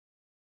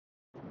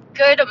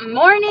Good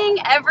morning,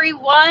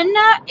 everyone.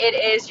 It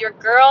is your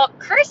girl,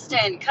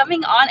 Kirsten,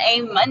 coming on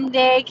a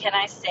Monday. Can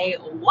I say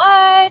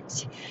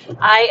what?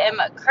 I am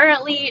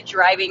currently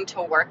driving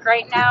to work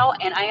right now,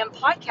 and I am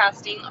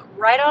podcasting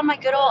right on my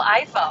good old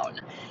iPhone.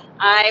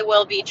 I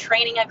will be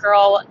training a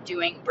girl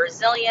doing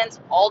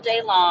Brazilians all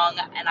day long,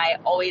 and I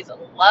always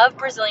love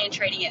Brazilian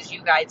training. As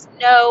you guys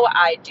know,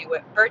 I do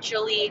it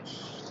virtually.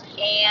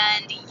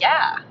 And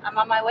yeah, I'm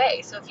on my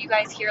way. So if you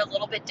guys hear a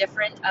little bit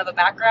different of a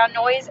background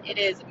noise, it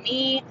is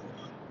me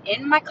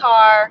in my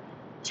car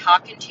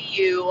talking to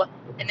you.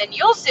 And then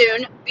you'll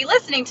soon be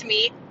listening to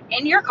me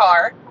in your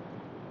car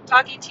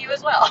talking to you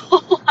as well.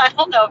 I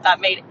don't know if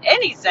that made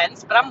any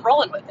sense, but I'm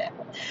rolling with it.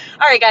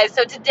 All right, guys.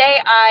 So today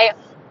I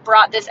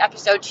brought this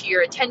episode to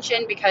your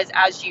attention because,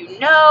 as you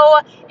know,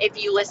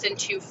 if you listen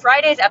to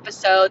Friday's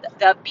episode,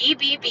 the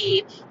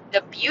BBB,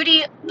 the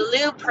Beauty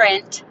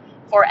Blueprint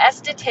for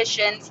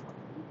Estheticians,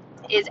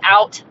 is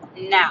out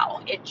now.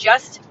 It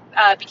just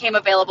became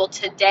available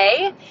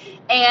today,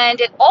 and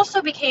it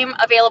also became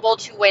available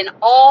to win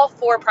all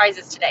 4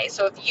 prizes today.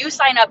 So if you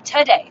sign up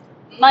today,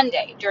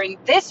 Monday, during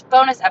this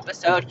bonus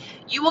episode,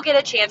 you will get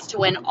a chance to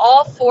win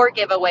all 4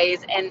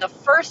 giveaways, and the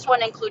first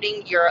one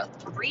including your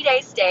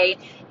 3-day stay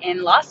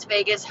in Las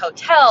Vegas,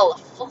 hotel,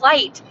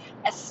 flight,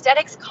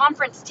 aesthetics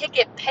conference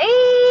ticket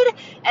paid,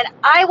 and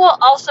I will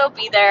also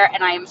be there,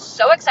 and I am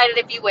so excited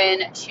if you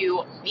win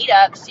to meet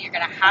up. So you're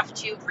going to have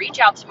to reach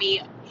out to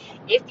me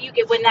if you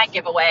win that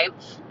giveaway.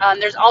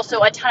 There's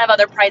also a ton of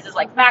other prizes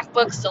like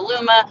MacBooks,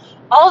 Saluma,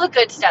 all the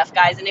good stuff,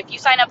 guys, and if you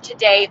sign up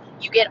today,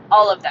 you get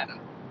all of them.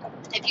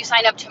 If you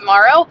sign up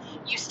tomorrow,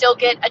 you still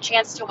get a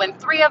chance to win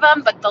 3 of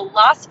them, but the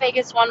Las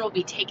Vegas one will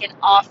be taken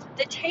off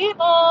the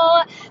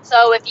table.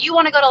 So if you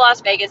want to go to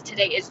Las Vegas,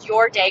 today is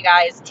your day,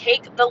 guys.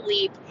 Take the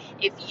leap.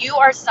 If you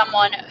are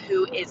someone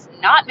who is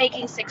not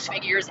making 6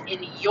 figures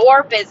in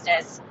your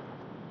business,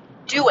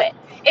 do it.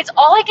 It's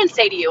all I can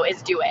say to you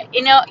is do it.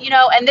 You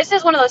know, and this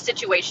is one of those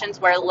situations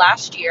where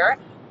last year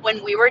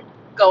when we were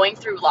going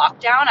through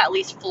lockdown, at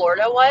least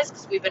Florida was,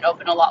 because we've been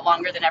open a lot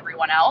longer than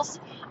everyone else,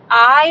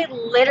 I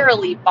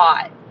literally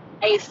bought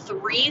a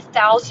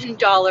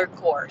 $3,000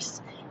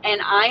 course,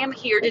 and I am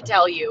here to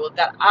tell you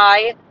that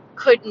I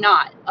could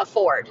not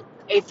afford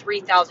a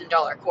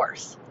 $3,000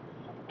 course.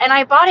 And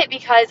I bought it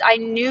because I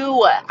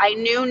knew I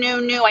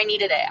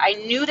needed it. I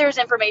knew there's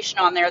information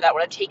on there that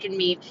would have taken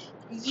me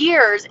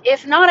years.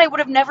 If not, I would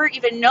have never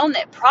even known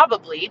that,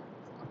 probably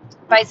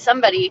by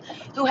somebody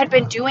who had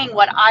been doing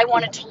what I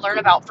wanted to learn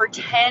about for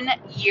 10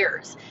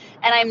 years.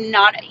 And I'm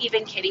not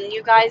even kidding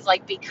you guys,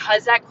 like,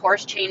 because that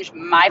course changed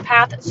my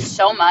path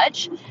so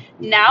much,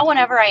 now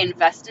whenever I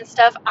invest in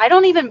stuff, I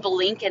don't even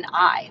blink an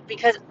eye,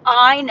 because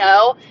I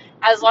know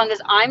as long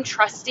as I'm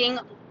trusting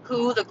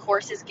who the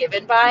course is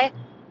given by,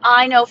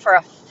 I know for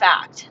a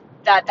fact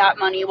that that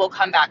money will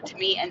come back to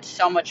me and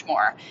so much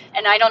more.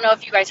 And I don't know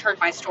if you guys heard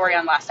my story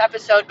on last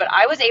episode, but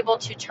I was able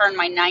to turn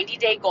my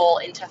 90-day goal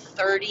into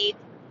 30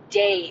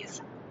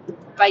 days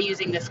by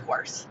using this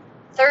course.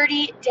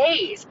 30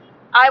 days.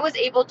 I was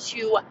able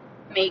to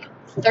make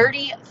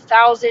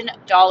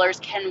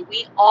 $30,000. Can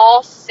we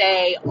all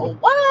say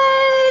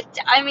what?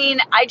 I mean,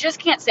 I just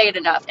can't say it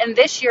enough. And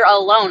this year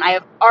alone, I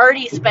have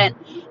already spent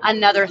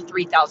another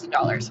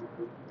 $3,000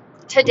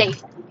 to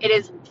date. It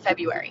is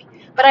February.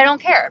 But I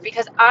don't care,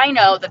 because I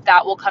know that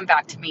that will come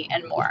back to me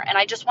and more. And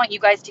I just want you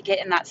guys to get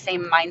in that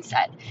same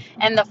mindset.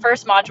 And the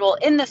first module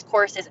in this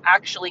course is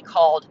actually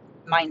called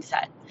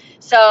Mindset.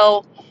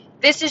 So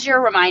this is your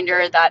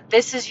reminder that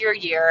this is your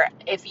year.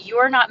 If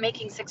you're not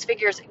making 6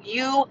 figures,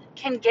 you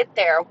can get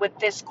there with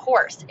this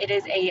course. It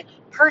is a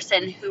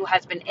person who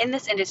has been in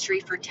this industry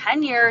for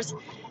 10 years,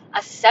 a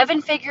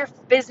 7-figure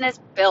business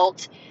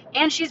built,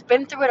 and she's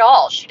been through it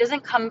all. She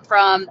doesn't come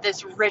from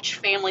this rich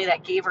family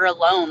that gave her a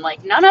loan.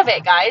 Like, none of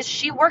it, guys.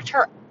 She worked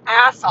her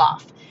ass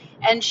off,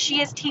 and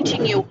she is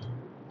teaching you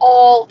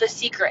all the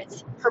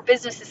secrets. Her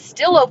business is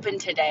still open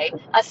today,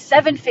 a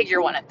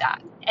 7-figure one at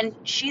that, and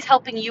she's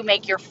helping you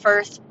make your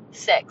first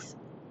 6.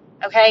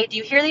 Okay? Do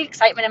you hear the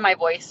excitement in my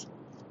voice?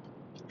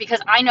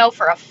 Because I know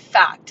for a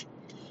fact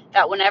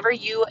that whenever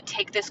you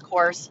take this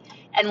course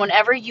and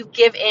whenever you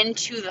give in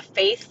to the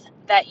faith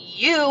that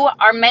you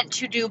are meant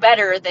to do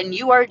better than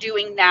you are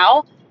doing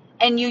now,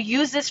 and you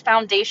use this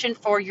foundation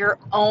for your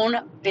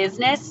own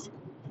business,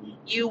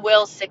 you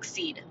will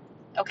succeed.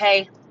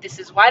 Okay? This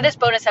is why this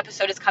bonus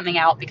episode is coming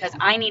out, because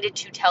I needed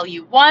to tell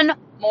you one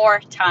more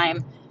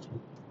time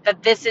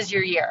that this is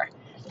your year.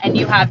 And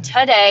you have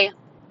today,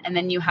 and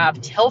then you have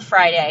till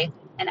Friday.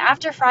 And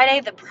after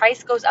Friday, the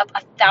price goes up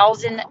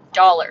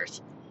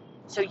 $1,000.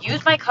 So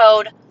use my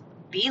code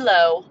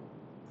BELOW,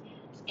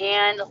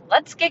 and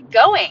let's get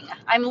going.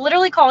 I'm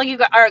literally calling you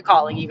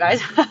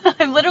guys.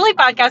 I'm literally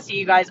podcasting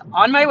you guys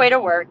on my way to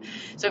work.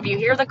 So if you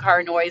hear the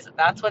car noise,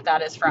 that's what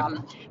that is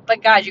from.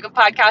 But guys, you can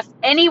podcast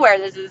anywhere.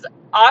 This is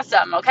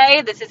awesome,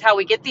 okay? This is how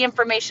we get the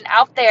information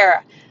out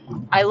there.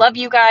 I love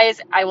you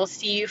guys. I will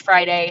see you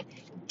Friday.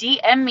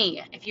 DM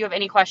me if you have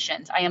any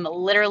questions. I am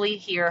literally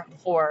here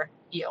for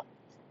you.